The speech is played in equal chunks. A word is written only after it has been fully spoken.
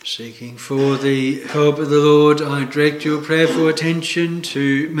Seeking for the help of the Lord, I direct your prayerful attention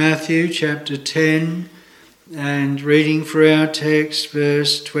to Matthew chapter 10 and reading for our text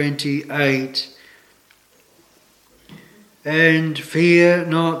verse 28. And fear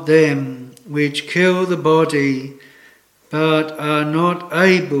not them which kill the body, but are not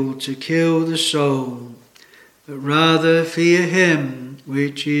able to kill the soul, but rather fear him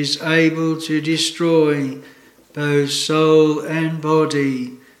which is able to destroy both soul and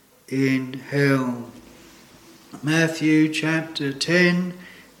body in hell. Matthew chapter 10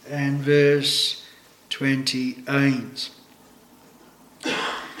 and verse 28.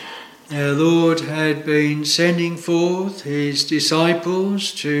 Our Lord had been sending forth his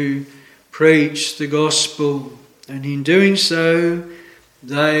disciples to preach the gospel, and in doing so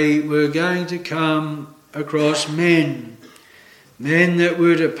they were going to come across men that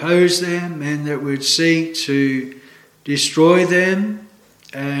would oppose them, men that would seek to destroy them.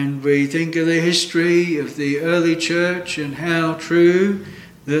 And we think of the history of the early church and how true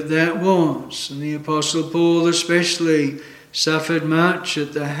that was. And the Apostle Paul especially suffered much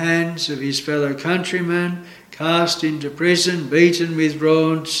at the hands of his fellow countrymen, cast into prison, beaten with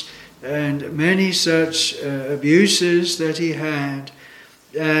rods, and many such abuses that he had.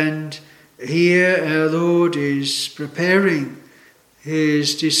 And here our Lord is preparing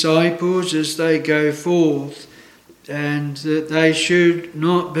his disciples as they go forth, and that they should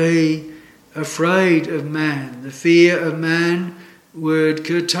not be afraid of man. The fear of man would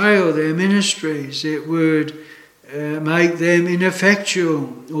curtail their ministries. It would make them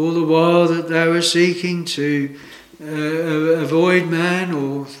ineffectual all the while that they were seeking to avoid man,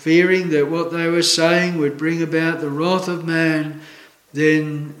 or fearing that what they were saying would bring about the wrath of man.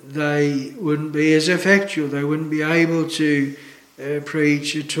 Then they wouldn't be as effectual. They wouldn't be able to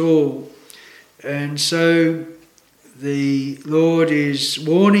preach at all. And so the Lord is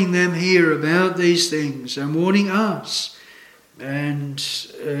warning them here about these things, and warning us, and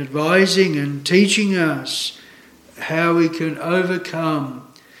advising and teaching us how we can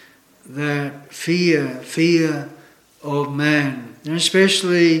overcome that fear of man. And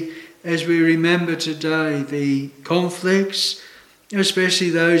especially as we remember today the conflicts, especially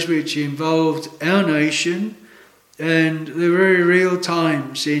those which involved our nation, and the very real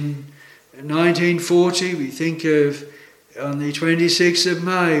times. In 1940, we think of on the 26th of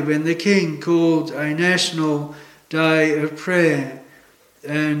May, when the King called a national day of prayer,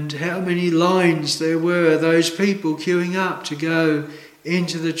 and how many lines there were, those people queuing up to go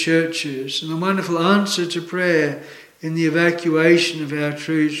into the churches, and the wonderful answer to prayer in the evacuation of our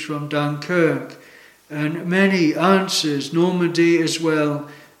troops from Dunkirk, and many answers, Normandy as well,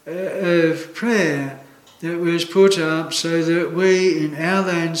 of prayer that was put up so that we in our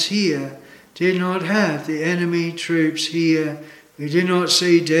lands here did not have the enemy troops here. We did not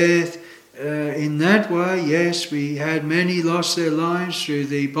see death in that way. Yes, we had many lost their lives through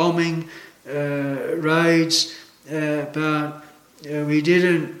the bombing raids, but we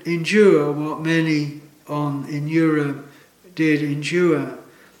didn't endure what many in Europe did endure.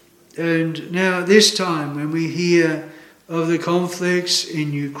 And now this time when we hear of the conflicts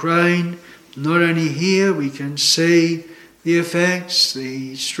in Ukraine, not only here, we can see the effects,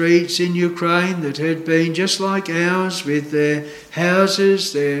 the streets in Ukraine that had been just like ours, with their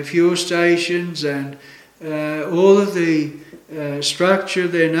houses, their fuel stations, and all of the structure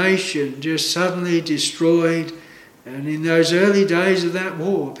of their nation just suddenly destroyed. And in those early days of that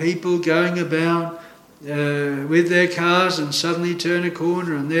war, people going about with their cars and suddenly turn a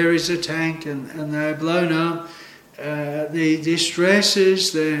corner and there is a tank and they're blown up. The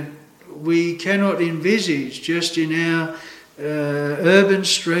distresses that we cannot envisage just in our urban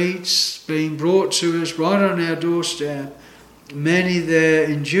streets being brought to us right on our doorstep. Many there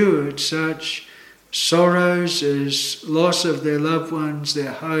endured such sorrows as loss of their loved ones,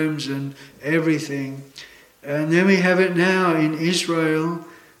 their homes and everything. And then we have it now in Israel,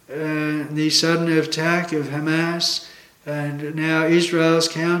 the sudden attack of Hamas, and now Israel's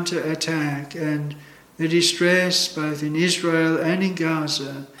counter-attack, and the distress both in Israel and in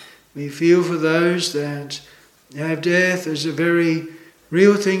Gaza. We feel for those that have death as a very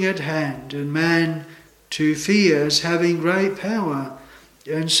real thing at hand, and man to fear as having great power.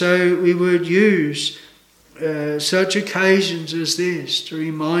 And so we would use such occasions as this to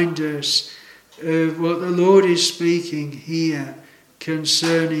remind us of what the Lord is speaking here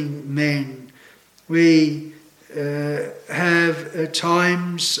concerning men. We have at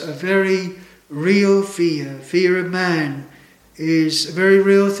times a very real fear of man is a very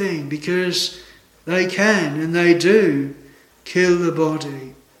real thing, because they can and they do kill the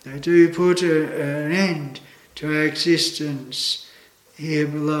body. They do put an end to our existence here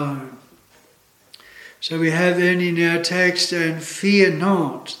below. So we have then in our text, and fear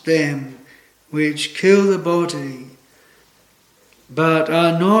not them which kill the body, but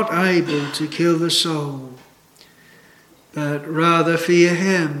are not able to kill the soul, but rather fear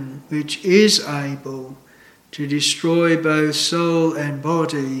him which is able to destroy both soul and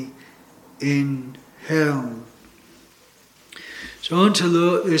body in hell. So I want to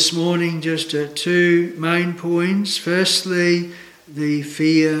look this morning just at two main points. Firstly, the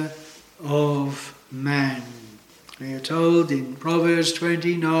fear of man. We are told in Proverbs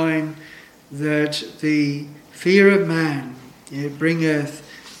 29 that the fear of man, it bringeth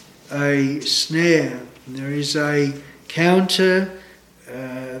a snare. And there is a counter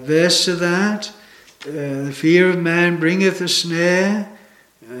verse to that. The fear of man bringeth a snare.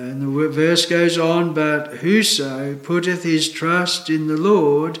 And the verse goes on, but whoso putteth his trust in the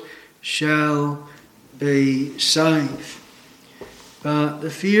Lord shall be safe. But the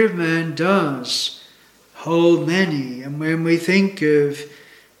fear of man does hold many. And when we think of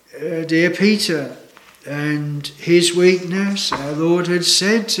dear Peter and his weakness, our Lord had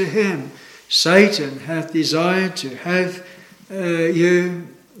said to him, Satan hath desired to have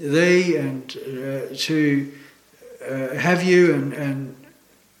thee, and to have you and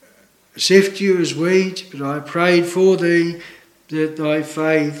sift you as wheat, but I prayed for thee that thy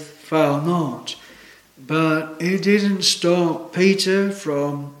faith fail not. But it didn't stop Peter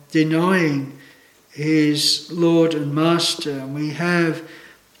from denying his Lord and Master. And we have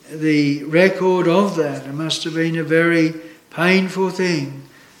the record of that. It must have been a very painful thing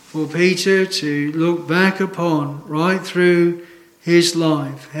for Peter to look back upon right through his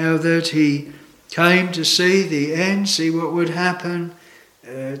life, how that he came to see the end, see what would happen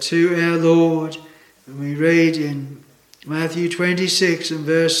to our Lord. And we read in Matthew 26 and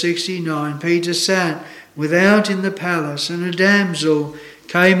verse 69, Peter sat without in the palace, and a damsel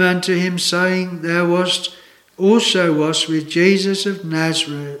came unto him, saying, Thou also wast with Jesus of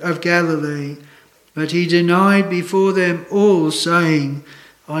Nazareth, of Galilee. But he denied before them all, saying,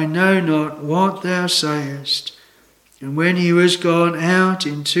 I know not what thou sayest. And when he was gone out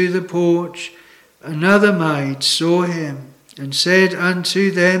into the porch, another maid saw him, and said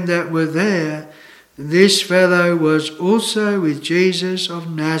unto them that were there, This fellow was also with Jesus of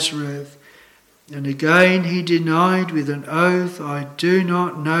Nazareth. And again he denied with an oath, I do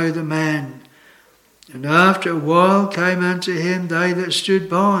not know the man. And after a while came unto him they that stood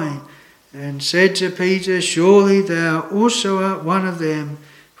by, and said to Peter, Surely thou also art one of them,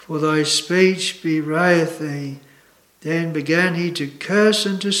 for thy speech bewrayeth thee. Then began he to curse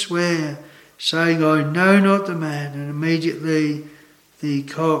and to swear, saying, I know not the man. And immediately the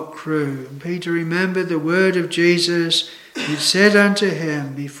cock crew. And Peter remembered the word of Jesus, which said unto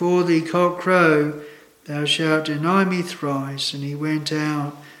him, Before the cock crow, thou shalt deny me thrice. And he went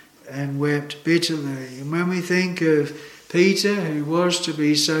out and wept bitterly. And when we think of Peter, who was to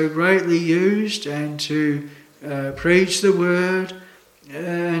be so greatly used and to preach the word,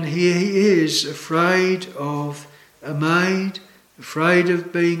 and here he is afraid of a maid, afraid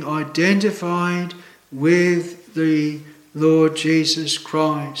of being identified with the Lord Jesus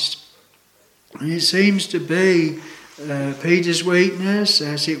Christ. And it seems to be Peter's weakness,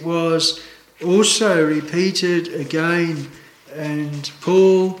 as it was also repeated again. And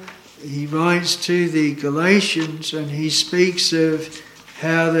Paul, he writes to the Galatians, and he speaks of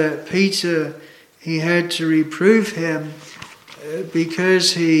how that Peter, he had to reprove him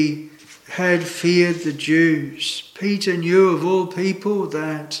because he had feared the Jews. Peter knew of all people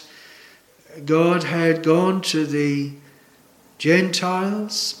that God had gone to the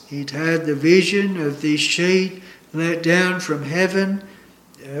Gentiles. He'd had the vision of the sheet let down from heaven,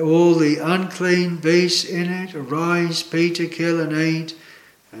 all the unclean beasts in it. Arise, Peter, kill and eat.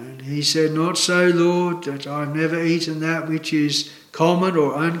 And he said, Not so, Lord, that I've never eaten that which is common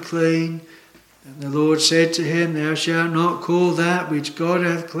or unclean. And the Lord said to him, Thou shalt not call that which God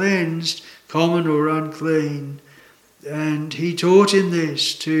hath cleansed common or unclean. And he taught him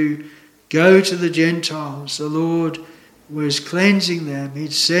this, to go to the Gentiles. The Lord was cleansing them.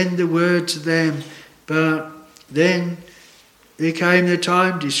 He'd send the word to them. But then there came the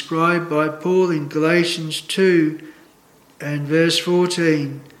time described by Paul in Galatians 2 and verse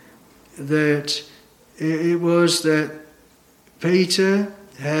 14, that it was that Peter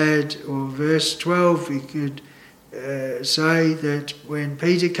had, or verse 12, we could say that when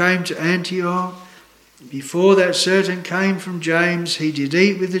Peter came to Antioch, before that certain came from James, he did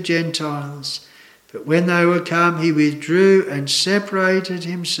eat with the Gentiles. But when they were come, he withdrew and separated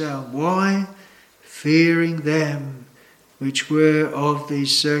himself. Why? Fearing them which were of the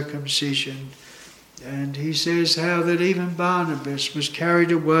circumcision. And he says how that even Barnabas was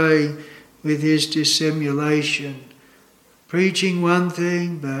carried away with his dissimulation, preaching one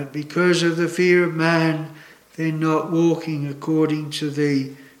thing, but because of the fear of man, then not walking according to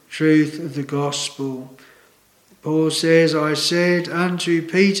the truth of the gospel. Paul says, I said unto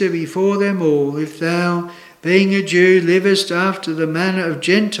Peter before them all, if thou, being a Jew, livest after the manner of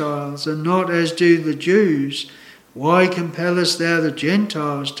Gentiles, and not as do the Jews, why compellest thou the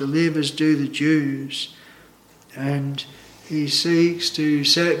Gentiles to live as do the Jews? And he seeks to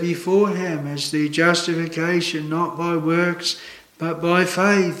set before him as the justification not by works, but by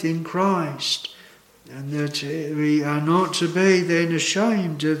faith in Christ. And that we are not to be then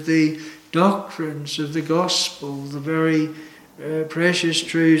ashamed of the doctrines of the gospel, the very precious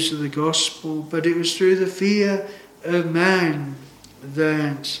truths of the gospel, but it was through the fear of man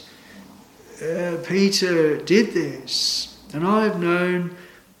that Peter did this. And I have known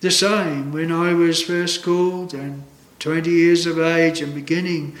the same when I was first called and 20 years of age and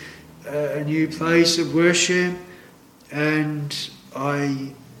beginning a new place of worship, and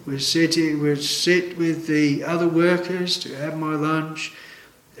I would sit with the other workers to have my lunch,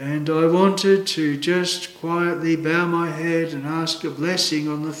 and I wanted to just quietly bow my head and ask a blessing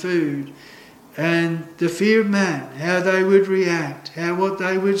on the food. And the fear of man, how they would react, what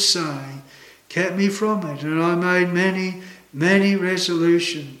they would say, kept me from it. And I made many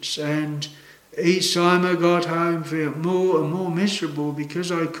resolutions, and each time I got home felt more and more miserable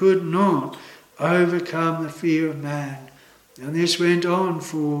because I could not overcome the fear of man. And this went on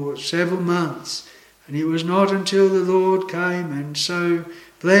for several months, and it was not until the Lord came and so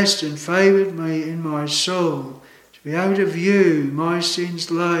blessed and favoured me in my soul to be able to view my sins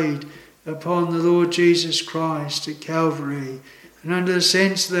laid upon the Lord Jesus Christ at Calvary. And under the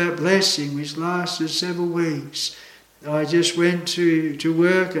sense of that blessing, which lasted several weeks, I just went to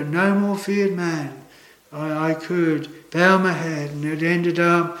work and no more feared man. I could bow my head, and it ended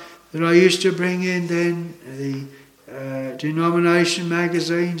up that I used to bring in then the denomination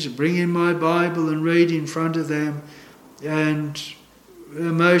magazines and bring in my Bible and read in front of them, and the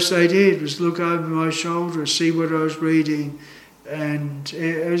most they did was look over my shoulder, see what I was reading, and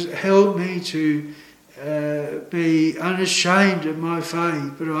it has helped me to be unashamed of my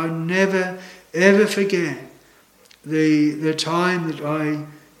faith. But I never ever forget the time that I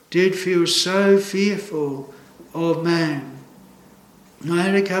did feel so fearful of man. And I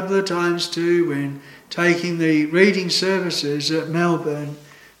had a couple of times too when taking the reading services at Melbourne,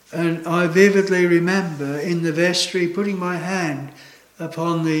 and I vividly remember in the vestry putting my hand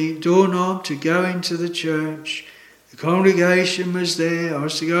upon the doorknob to go into the church. The congregation was there. I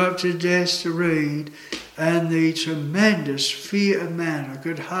was to go up to the desk to read, and the tremendous fear of man. I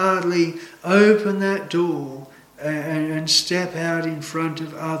could hardly open that door and step out in front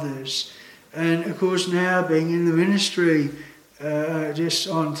of others. And of course now, being in the ministry just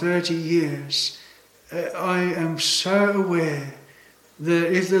on 30 years, I am so aware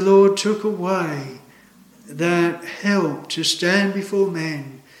that if the Lord took away that help to stand before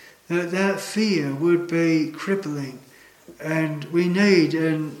men, that fear would be crippling. And we need,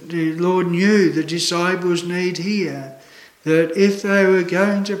 and the Lord knew the disciples need hear, that if they were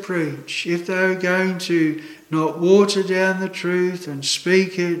going to preach, if they were going to not water down the truth and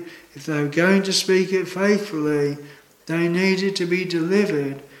speak it, if they were going to speak it faithfully, they needed to be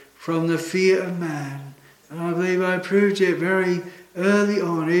delivered from the fear of man. And I believe I proved it very early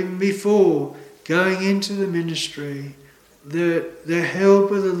on, even before going into the ministry, that the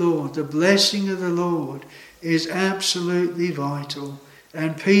help of the Lord, the blessing of the Lord is absolutely vital.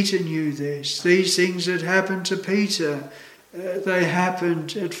 And Peter knew this. These things that happened to Peter, they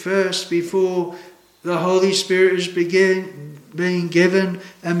happened at first before the Holy Spirit was being given,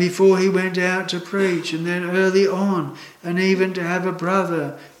 and before he went out to preach, and then early on, and even to have a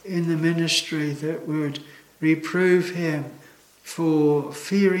brother in the ministry that would reprove him for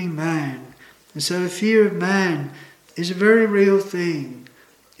fearing man. And so the fear of man is a very real thing.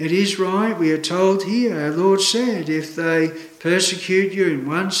 It is right, we are told here, our Lord said, if they persecute you in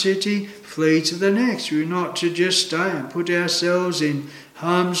one city, flee to the next. We're not to just stay and put ourselves in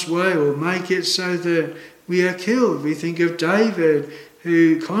harm's way or make it so that we are killed. We think of David,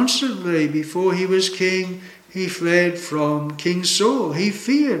 who constantly, before he was king, he fled from King Saul. He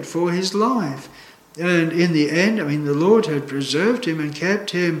feared for his life. And in the end, the Lord had preserved him and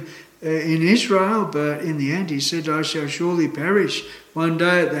kept him in Israel, but in the end he said, I shall surely perish one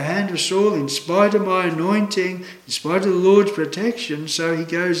day at the hand of Saul, in spite of my anointing, in spite of the Lord's protection. So he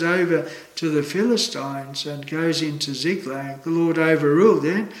goes over to the Philistines and goes into Ziklag. The Lord overruled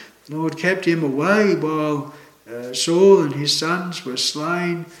it. The Lord kept him away while Saul and his sons were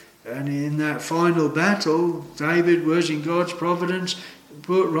slain. And in that final battle, David was in God's providence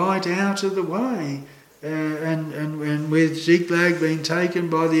put right out of the way. And with Ziklag being taken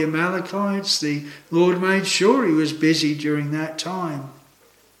by the Amalekites, the Lord made sure he was busy during that time.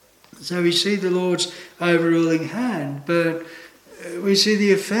 So we see the Lord's overruling hand, but we see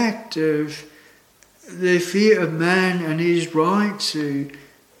the effect of the fear of man and his right to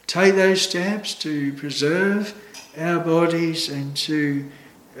take those steps to preserve our bodies and to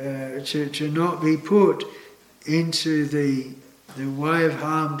not be put into the way of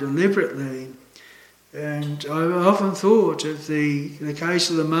harm deliberately. And I've often thought of the case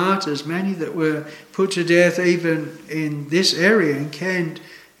of the martyrs, many that were put to death even in this area in Kent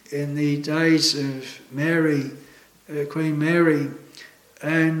in the days of Mary, Queen Mary.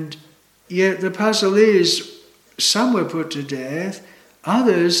 And yet the puzzle is, some were put to death,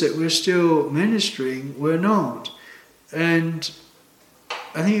 others that were still ministering were not. And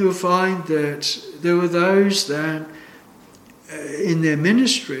I think you'll find that there were those that in their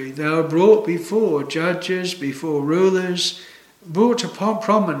ministry, they were brought before judges, before rulers, brought to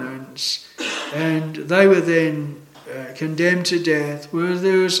prominence, and they were then condemned to death, whereas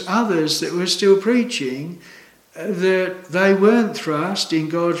there was others that were still preaching that they weren't thrust in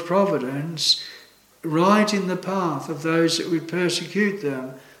God's providence right in the path of those that would persecute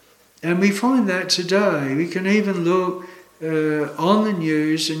them. And we find that today. We can even look on the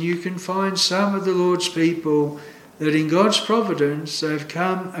news and you can find some of the Lord's people that in God's providence they've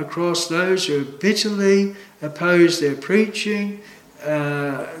come across those who bitterly oppose their preaching.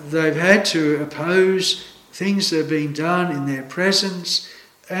 They've had to oppose things that have been done in their presence,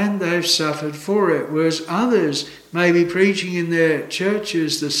 and they've suffered for it. Whereas others may be preaching in their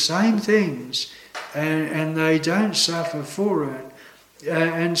churches the same things, and they don't suffer for it.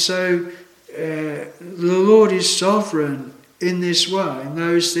 And so the Lord is sovereign in this way, and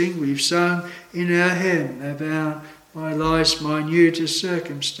those things we've sung in our hymn about my life's minutest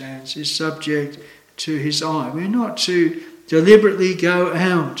circumstance is subject to his eye. We're not to deliberately go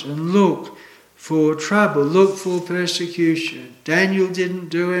out and look for trouble, look for persecution. Daniel didn't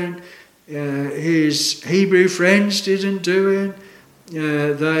do it. His Hebrew friends didn't do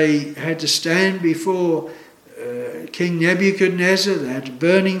it. They had to stand before King Nebuchadnezzar. They had a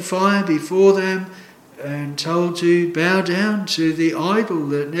burning fire before them and told to bow down to the idol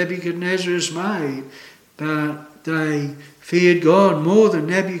that Nebuchadnezzar has made. But they feared God more than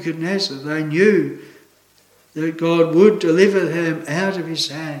Nebuchadnezzar. They knew that God would deliver them out of his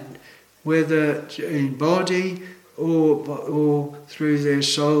hand, whether in body or through their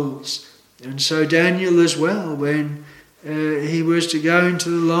souls. And so Daniel as well, when he was to go into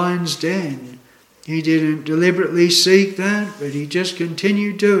the lion's den, he didn't deliberately seek that, but he just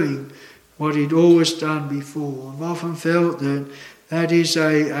continued doing what he'd always done before. I've often felt that is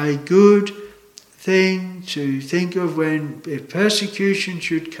a good thing to think of when, if persecution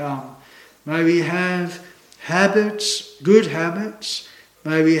should come. May we have habits, good habits.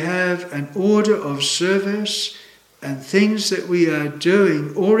 May we have an order of service and things that we are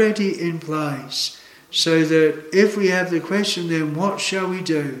doing already in place, so that if we have the question, then what shall we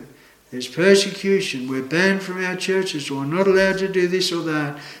do? There's persecution, we're banned from our churches, or we're not allowed to do this or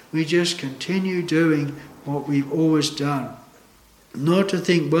that. We just continue doing what we've always done. Not to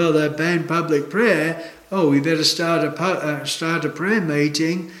think, well, they've banned public prayer, we better start a prayer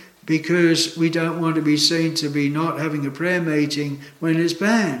meeting because we don't want to be seen to be not having a prayer meeting when it's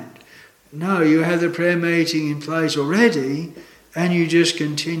banned. No, you have the prayer meeting in place already and you just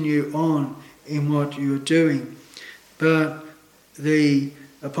continue on in what you're doing. But the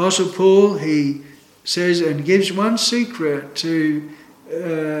Apostle Paul, he says and gives one secret to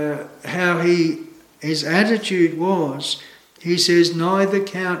how his attitude was. He says, neither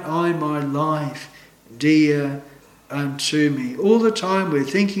count I my life dear unto me. All the time we're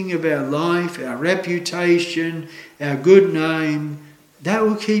thinking of our life, our reputation, our good name. That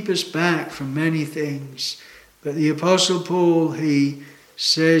will keep us back from many things. But the Apostle Paul, he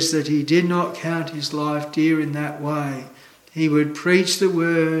says that he did not count his life dear in that way. He would preach the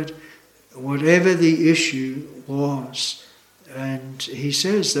word, whatever the issue was. And he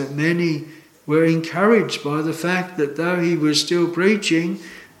says that many were encouraged by the fact that though he was still preaching,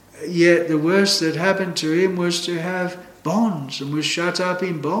 yet the worst that happened to him was to have bonds and was shut up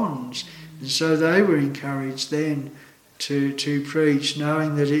in bonds. And so they were encouraged then to preach,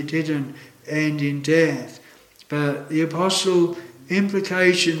 knowing that it didn't end in death. But the apostle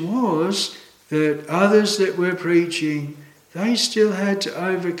implication was that others that were preaching, they still had to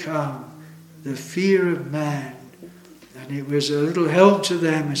overcome the fear of man. And it was a little help to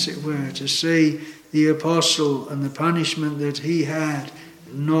them, as it were, to see the apostle and the punishment that he had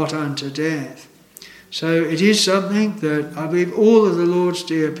not unto death. So it is something that I believe all of the Lord's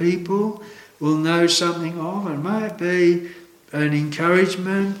dear people will know something of, and may it be an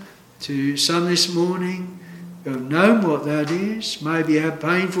encouragement to some this morning who have known what that is, maybe have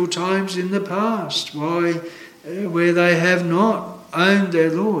painful times in the past, where they have not owned their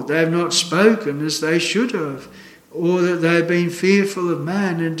Lord, they have not spoken as they should have, or that they have been fearful of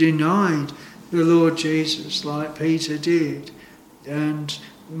man and denied the Lord Jesus like Peter did. And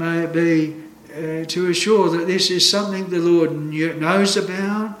may it be to assure that this is something the Lord knows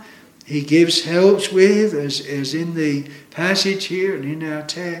about, He gives helps with, as in the passage here and in our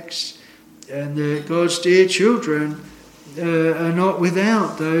text, and that God's dear children are not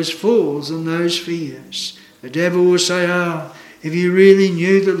without those falls and those fears. The devil will say, if you really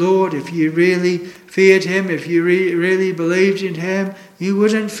knew the Lord, if you really feared Him, if you really believed in Him, you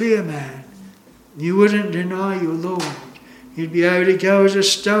wouldn't fear man. You wouldn't deny your Lord. You'd be able to go as a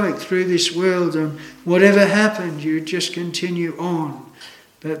stoic through this world, and whatever happened, you'd just continue on.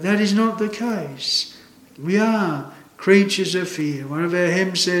 But that is not the case. We are creatures of fear. One of our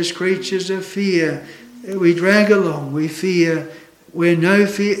hymns says, creatures of fear. We drag along, we fear where no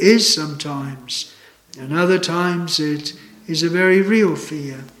fear is sometimes. And other times it is a very real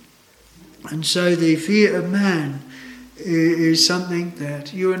fear. And so the fear of man is something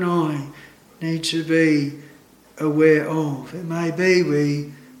that you and I need to be aware of. It may be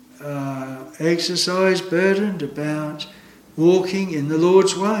we exercise burdened about walking in the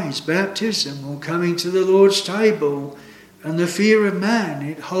Lord's ways, baptism or coming to the Lord's table, and the fear of man,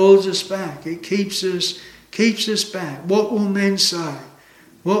 it holds us back, it keeps us back. What will men say?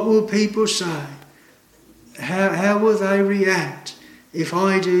 What will people say? How will they react if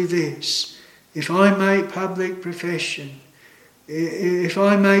I do this? If I make public profession? If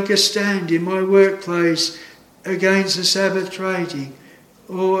I make a stand in my workplace against the Sabbath trading,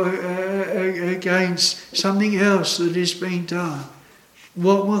 or against something else that is being done,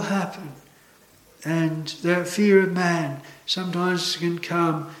 what will happen? And that fear of man sometimes can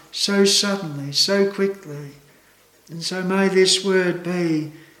come so suddenly, so quickly. And so may this word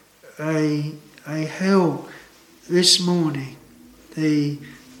be a help this morning. The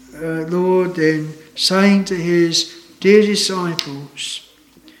Lord then saying to His dear disciples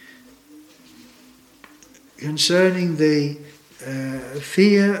concerning the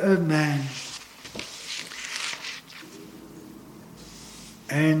fear of man,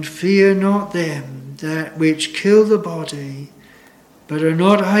 and fear not them that which kill the body, but are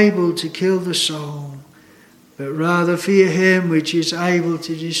not able to kill the soul, but rather fear Him which is able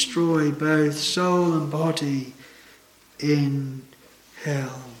to destroy both soul and body in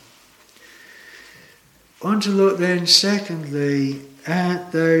hell. I want to look then secondly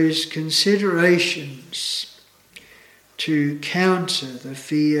at those considerations to counter the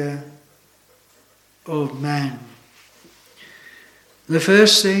fear of man. The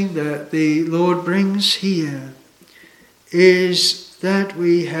first thing that the Lord brings here is that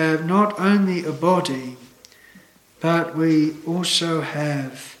we have not only a body, but we also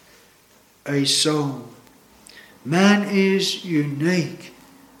have a soul. Man is unique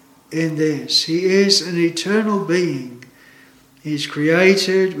in this. He is an eternal being. He is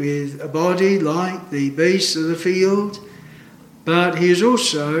created with a body like the beasts of the field, but he is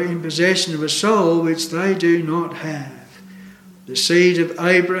also in possession of a soul which they do not have. The seed of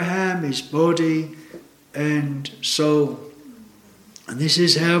Abraham is body and soul. And this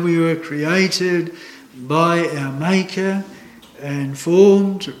is how we were created by our Maker and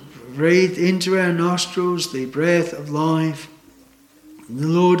formed, breathed into our nostrils the breath of life. And the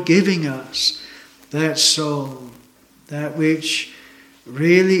Lord giving us that soul, that which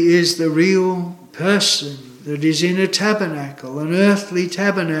really is the real person that is in a tabernacle, an earthly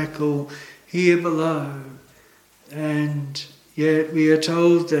tabernacle here below. And yet we are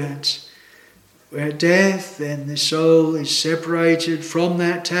told that at death, then the soul is separated from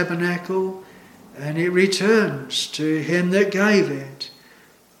that tabernacle and it returns to Him that gave it.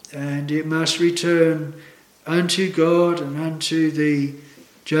 And it must return unto God and unto the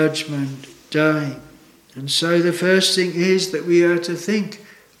judgment day. And so the first thing is that we are to think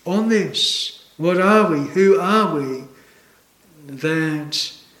on this. What are we? Who are we?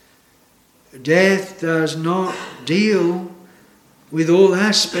 That death does not deal with all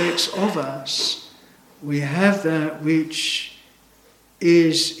aspects of us. We have that which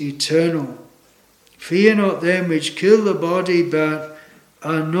is eternal. Fear not them which kill the body, but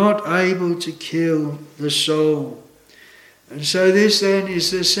are not able to kill the soul. And so this then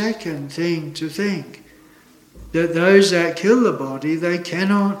is the second thing to think, that those that kill the body, they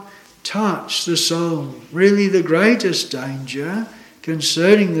cannot touch the soul. Really the greatest danger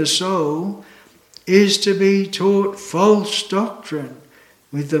concerning the soul is to be taught false doctrine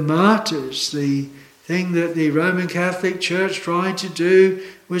with the martyrs. The thing that the Roman Catholic Church tried to do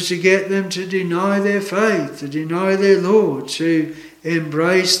was to get them to deny their faith, to deny their Lord, to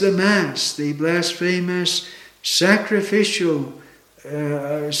embrace the Mass, the blasphemous sacrificial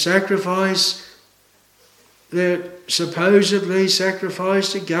sacrifice that supposedly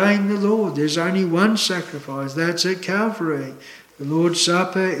sacrificed to gain the Lord. There's only one sacrifice, that's at Calvary. The Lord's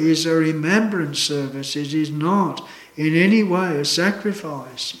Supper is a remembrance service. It is not in any way a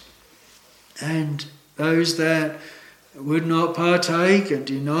sacrifice. And those that would not partake and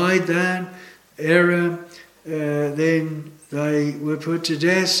denied that error, then they were put to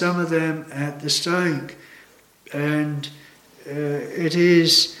death, some of them at the stake. And it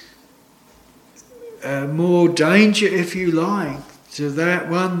is more danger, if you like, to that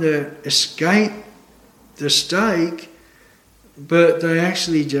one that escaped the stake, but they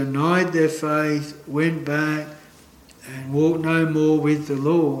actually denied their faith, went back and walked no more with the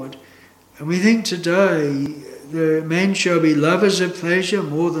Lord. And we think today the men shall be lovers of pleasure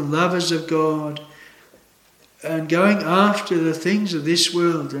more than lovers of God, and going after the things of this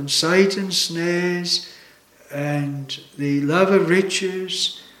world and Satan's snares and the love of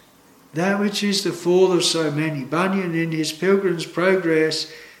riches, that which is the fall of so many. Bunyan, in his Pilgrim's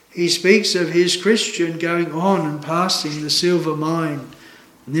Progress, he speaks of his Christian going on and passing the silver mine,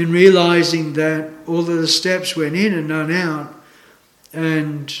 and then realising that all of the steps went in and none out,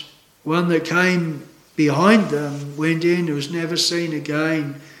 and one that came behind them went in and was never seen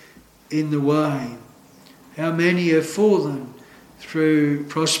again in the way. How many have fallen through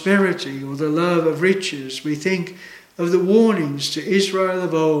prosperity or the love of riches. We think of the warnings to Israel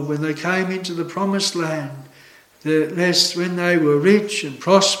of old when they came into the promised land, that lest when they were rich and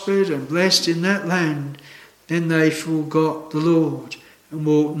prospered and blessed in that land, then they forgot the Lord and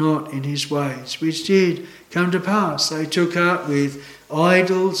walked not in his ways, which did come to pass. They took up with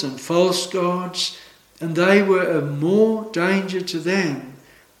idols and false gods, and they were of more danger to them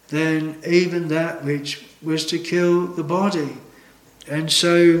than even that which was to kill the body. And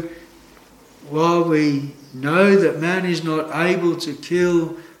so, while we know that man is not able to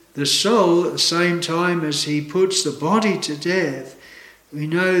kill the soul at the same time as he puts the body to death, we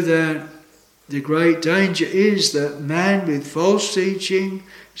know that the great danger is that man with false teaching,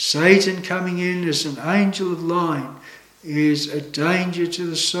 Satan coming in as an angel of light, is a danger to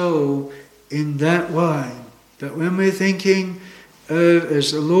the soul in that way. But when we're thinking of,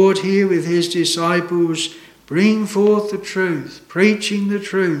 as the Lord here with his disciples, bring forth the truth, preaching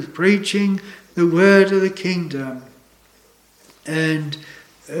the word of the kingdom, and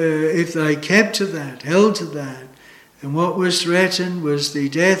if they kept to that, held to that, and what was threatened was the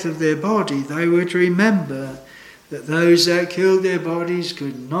death of their body, they were to remember that those that killed their bodies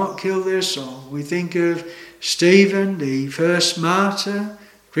could not kill their soul. We think of Stephen, the first martyr,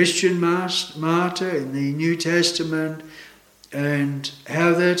 Christian martyr in the New Testament, and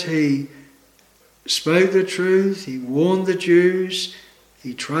how that he spoke the truth, he warned the Jews,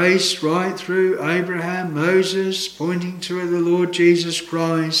 he traced right through Abraham, Moses, pointing to the Lord Jesus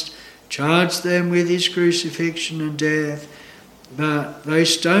Christ, charged them with his crucifixion and death, but they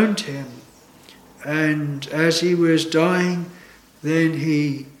stoned him. And as he was dying, then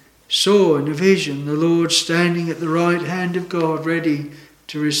he saw in a vision the Lord standing at the right hand of God, ready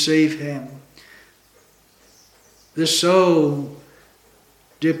to receive him. The soul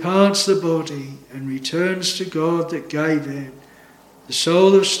departs the body and returns to God that gave it. The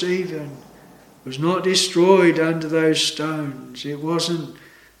soul of Stephen was not destroyed under those stones. It wasn't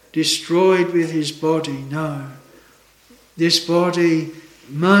destroyed with his body, no. This body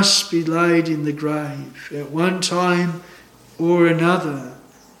must be laid in the grave at one time or another.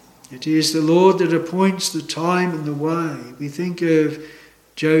 It is the Lord that appoints the time and the way. We think of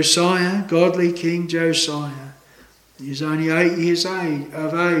Josiah, godly King Josiah. He was only 8 years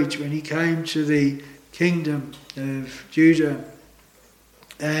of age when he came to the kingdom of Judah.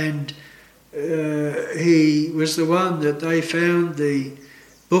 And he was the one that they found the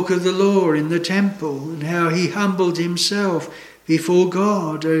book of the law in the temple, and how he humbled himself before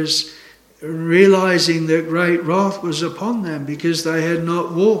God, as realizing that great wrath was upon them because they had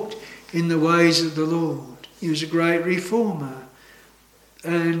not walked in the ways of the Lord. He was a great reformer.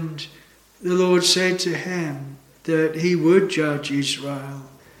 And the Lord said to him that he would judge Israel,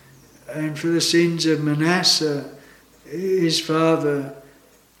 and for the sins of Manasseh, his father,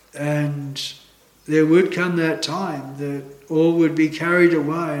 and there would come that time that all would be carried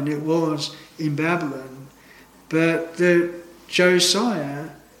away, and it was in Babylon. But that Josiah,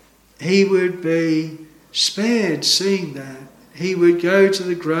 he would be spared seeing that, he would go to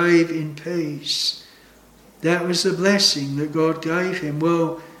the grave in peace. That was the blessing that God gave him.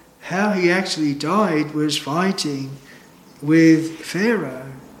 Well, how he actually died was fighting with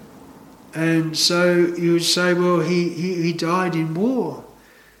Pharaoh. And so you would say, well, he died in war.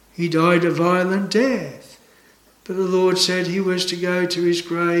 He died a violent death. But the Lord said he was to go to his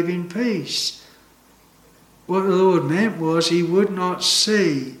grave in peace. What the Lord meant was he would not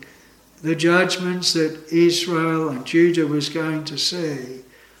see the judgments that Israel and Judah was going to see.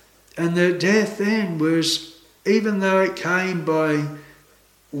 And the death then was, even though it came by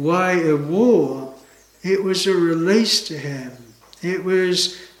way of war, it was a release to him. It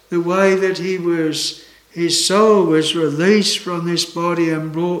was the way that his soul was released from this body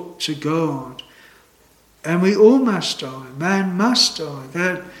and brought to God. And we all must die. Man must die.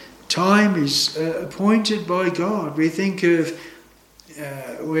 That time is appointed by God. We think of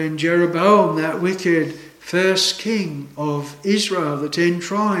when Jeroboam, that wicked first king of Israel, the 10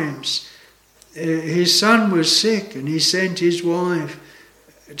 tribes, his son was sick and he sent his wife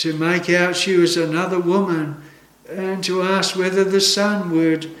to make out she was another woman and to ask whether the son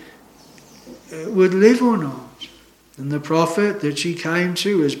would live or not. And the prophet that she came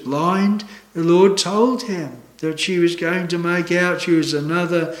to was blind. The Lord told him that she was going to make out she was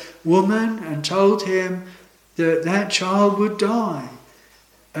another woman and told him that that child would die.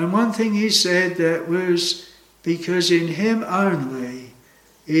 And one thing he said that was, because in him only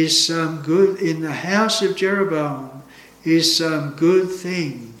is some good, in the house of Jeroboam is some good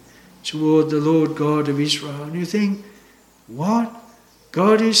thing toward the Lord God of Israel. And you think, what?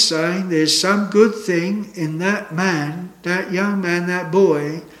 God is saying there's some good thing in that man, that young man, that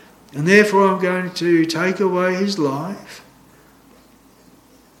boy, and therefore I'm going to take away his life.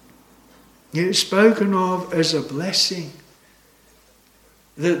 It's spoken of as a blessing.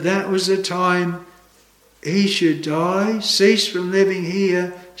 That was the time he should die, cease from living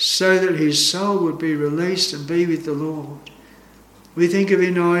here, so that his soul would be released and be with the Lord. We think of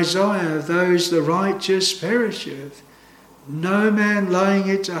in Isaiah, those the righteous perisheth, no man laying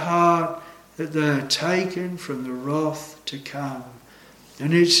it to heart that they are taken from the wrath to come.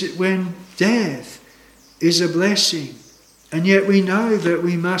 And it's when death is a blessing. And yet we know that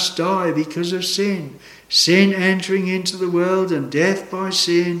we must die because of sin. Sin entering into the world and death by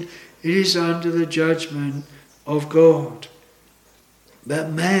sin, it is under the judgment of God.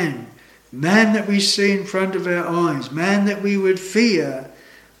 But man that we see in front of our eyes, man that we would fear,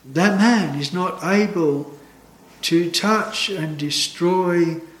 that man is not able to touch and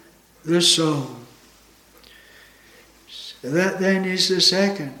destroy the soul. So that then is the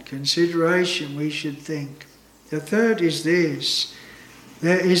second consideration we should think. The third is this: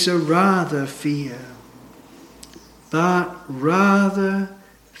 there is a rather fear, but rather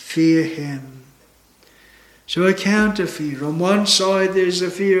fear him. So a counter fear. On one side there's the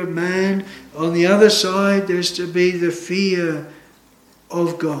fear of man, on the other side there's to be the fear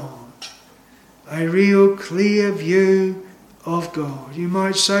of God. A real clear view of God. You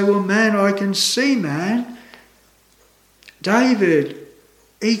might say, well, man, I can see man. David,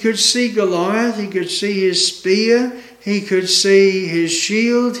 he could see Goliath, he could see his spear, he could see his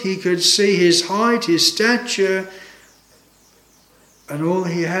shield, he could see his height, his stature, and all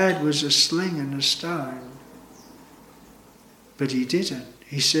he had was a sling and a stone. But he didn't.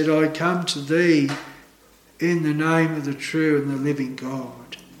 He said, I come to thee in the name of the true and the living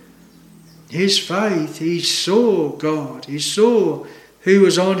God. His faith, he saw God. He saw who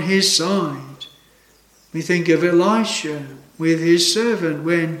was on his side. We think of Elisha with his servant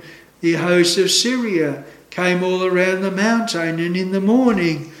when the host of Syria came all around the mountain, and in the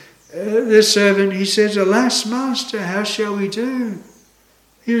morning the servant, he says, alas, master, how shall we do?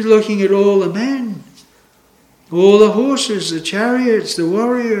 He was looking at all the men, all the horses, the chariots, the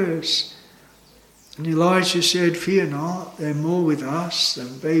warriors. And Elisha said, fear not, they're more with us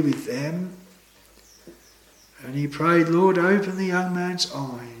than be with them. And he prayed, Lord, open the young man's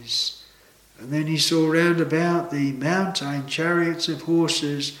eyes. And then he saw round about the mountain chariots of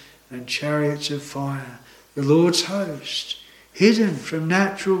horses and chariots of fire. The Lord's host, hidden from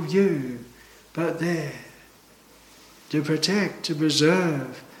natural view, but there, to protect, to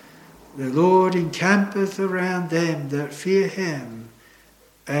preserve. The Lord encampeth around them that fear him,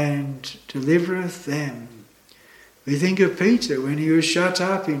 and delivereth them. We think of Peter when he was shut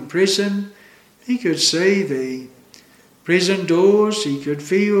up in prison. He could see the prison doors, he could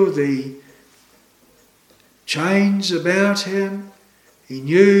feel the chains about him. He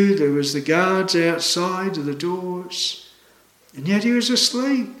knew there was the guards outside of the doors, and yet he was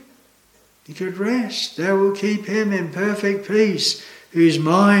asleep. He could rest. Thou wilt keep him in perfect peace, whose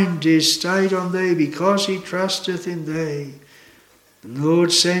mind is stayed on thee, because he trusteth in thee. And the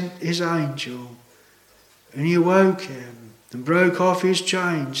Lord sent his angel, and he awoke him, and broke off his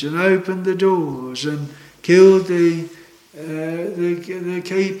chains, and opened the doors, and killed the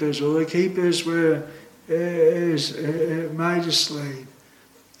keepers, or the keepers were made asleep.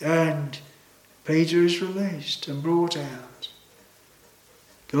 And Peter is released and brought out.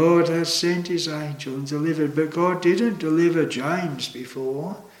 God has sent his angel and delivered, but God didn't deliver James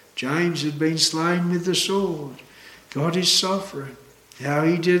before. James had been slain with the sword. God is sovereign. How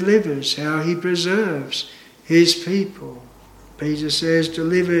he delivers, how he preserves his people. Peter says,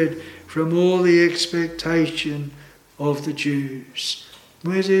 delivered from all the expectation of the Jews.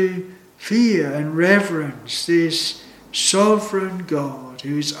 We're to fear and reverence this sovereign God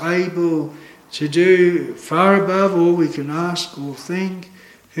who is able to do far above all we can ask or think,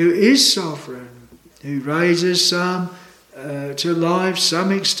 who is sovereign, who raises some to life,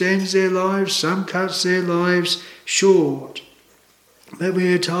 some extends their lives, some cuts their lives short. But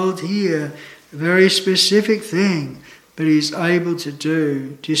we are told here a very specific thing that he is able to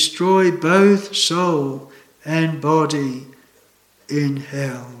do, destroy both soul and body in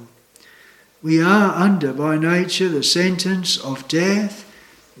hell. We are under by nature the sentence of death.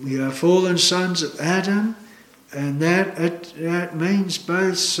 We are fallen sons of Adam, and that means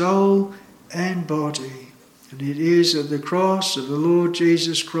both soul and body. And it is at the cross of the Lord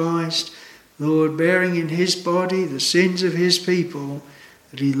Jesus Christ, Lord bearing in his body the sins of his people,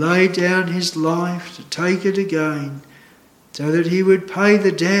 that he laid down his life to take it again, so that he would pay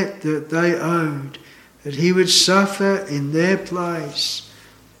the debt that they owed, that he would suffer in their place.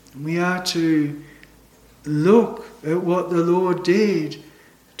 And we are to look at what the Lord did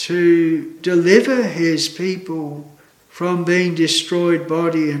to deliver his people from being destroyed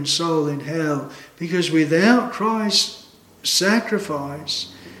body and soul in hell. Because without Christ's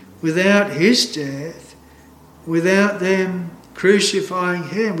sacrifice, without his death, without them crucifying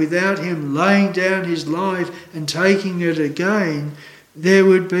him, without him laying down his life and taking it again, there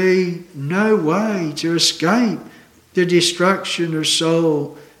would be no way to escape the destruction of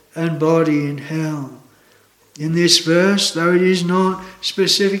soul and body in hell. In this verse, though it is not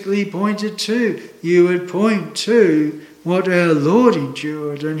specifically pointed to, you would point to what our Lord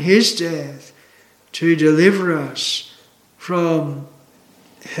endured and his death to deliver us from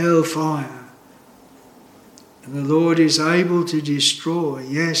hellfire. And the Lord is able to destroy,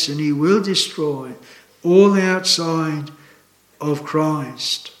 yes, and he will destroy all outside of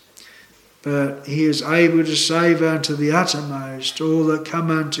Christ. But he is able to save unto the uttermost all that come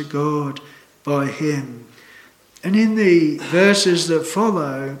unto God by him. And in the verses that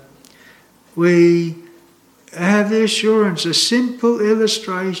follow, we have the assurance of simple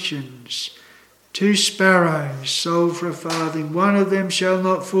illustrations. 2 sparrows sold for a farthing. One of them shall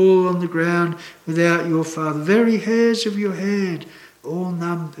not fall on the ground without your Father. The very hairs of your head, all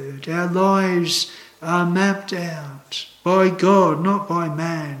numbered. Our lives are mapped out by God, not by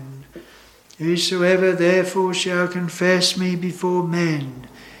man. Whosoever therefore shall confess me before men,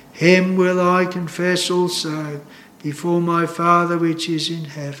 him will I confess also before my Father which is in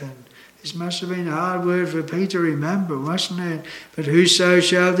heaven. This must have been a hard word for Peter to remember, wasn't it? But whoso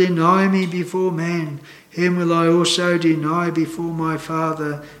shall deny me before men, him will I also deny before my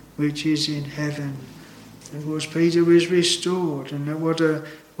Father which is in heaven. Of course, Peter was restored, and what a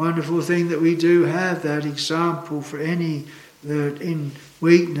wonderful thing that we do have that example for any that in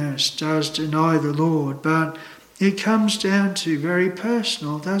weakness does deny the Lord. But it comes down to very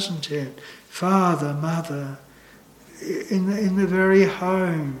personal, doesn't it? Father, mother, in the very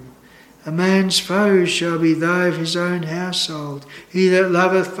home. A man's foes shall be they of his own household. He that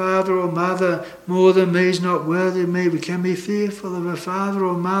loveth father or mother more than me is not worthy of me. We can be fearful of a father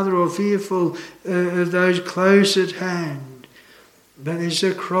or mother, or fearful of those close at hand. But there's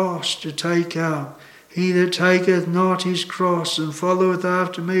a cross to take up. He that taketh not his cross and followeth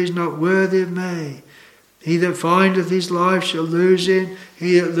after me is not worthy of me. He that findeth his life shall lose it.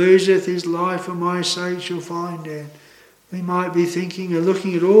 He that loseth his life for my sake shall find it. We might be thinking or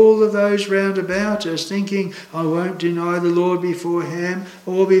looking at all of those round about us, thinking, I won't deny the Lord before him,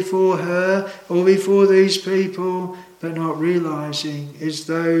 or before her, or before these people, but not realising it's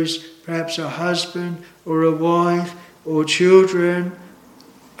those, perhaps a husband or a wife or children,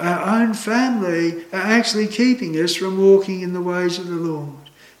 our own family, are actually keeping us from walking in the ways of the Lord.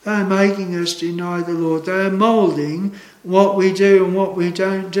 They are making us deny the Lord. They are moulding what we do and what we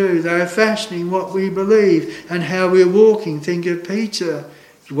don't do. They are fashioning what we believe and how we're walking. Think of Peter.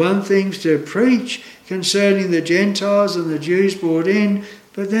 One thing to preach concerning the Gentiles and the Jews brought in,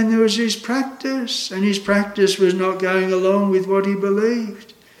 but then there was his practice, and his practice was not going along with what he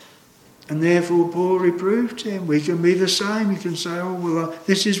believed. And therefore Paul reproved him. We can be the same. You can say, oh, well,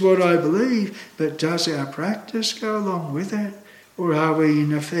 this is what I believe, but does our practice go along with it? Or are we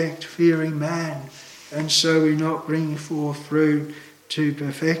in effect fearing man, and so we're not bringing forth fruit to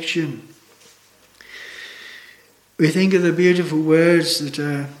perfection? We think of the beautiful words that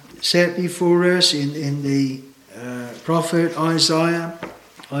are set before us in the prophet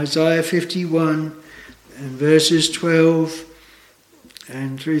Isaiah 51 and verses 12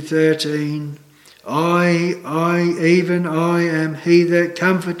 and through 13. Even I am he that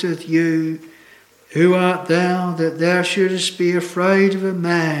comforteth you. Who art thou that thou shouldest be afraid of a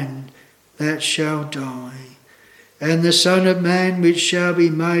man that shall die, and the Son of Man which shall be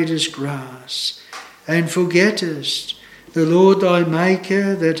made as grass, and forgettest the Lord thy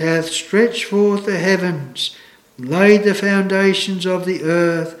Maker that hath stretched forth the heavens, and laid the foundations of the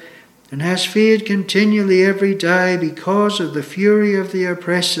earth, and hast feared continually every day because of the fury of the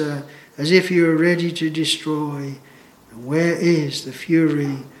oppressor, as if you were ready to destroy. And where is the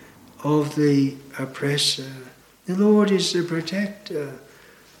fury of the oppressor? The Lord is the protector,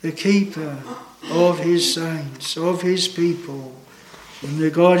 the keeper of his saints, of his people. And the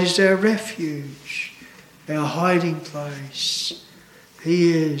God is our refuge, our hiding place.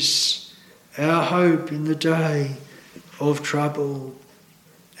 He is our hope in the day of trouble.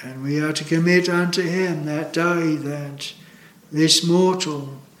 And we are to commit unto him that day that this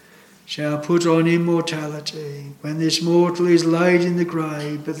mortal shall put on immortality, when this mortal is laid in the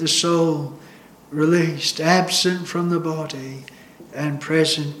grave, but the soul released, absent from the body and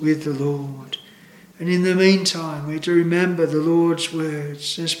present with the Lord. And in the meantime, we're to remember the Lord's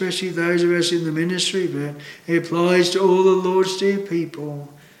words, especially those of us in the ministry, but it applies to all the Lord's dear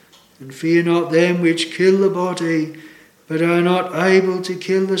people. And fear not them which kill the body, but are not able to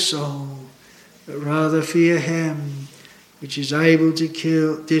kill the soul, but rather fear him which is able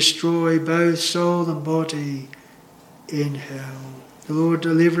to destroy both soul and body in hell. The Lord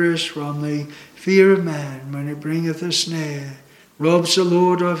deliver us from the fear of man when it bringeth a snare, robs the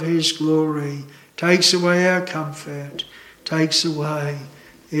Lord of his glory, takes away our comfort, takes away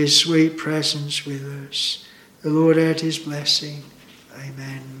his sweet presence with us. The Lord add his blessing.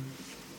 Amen.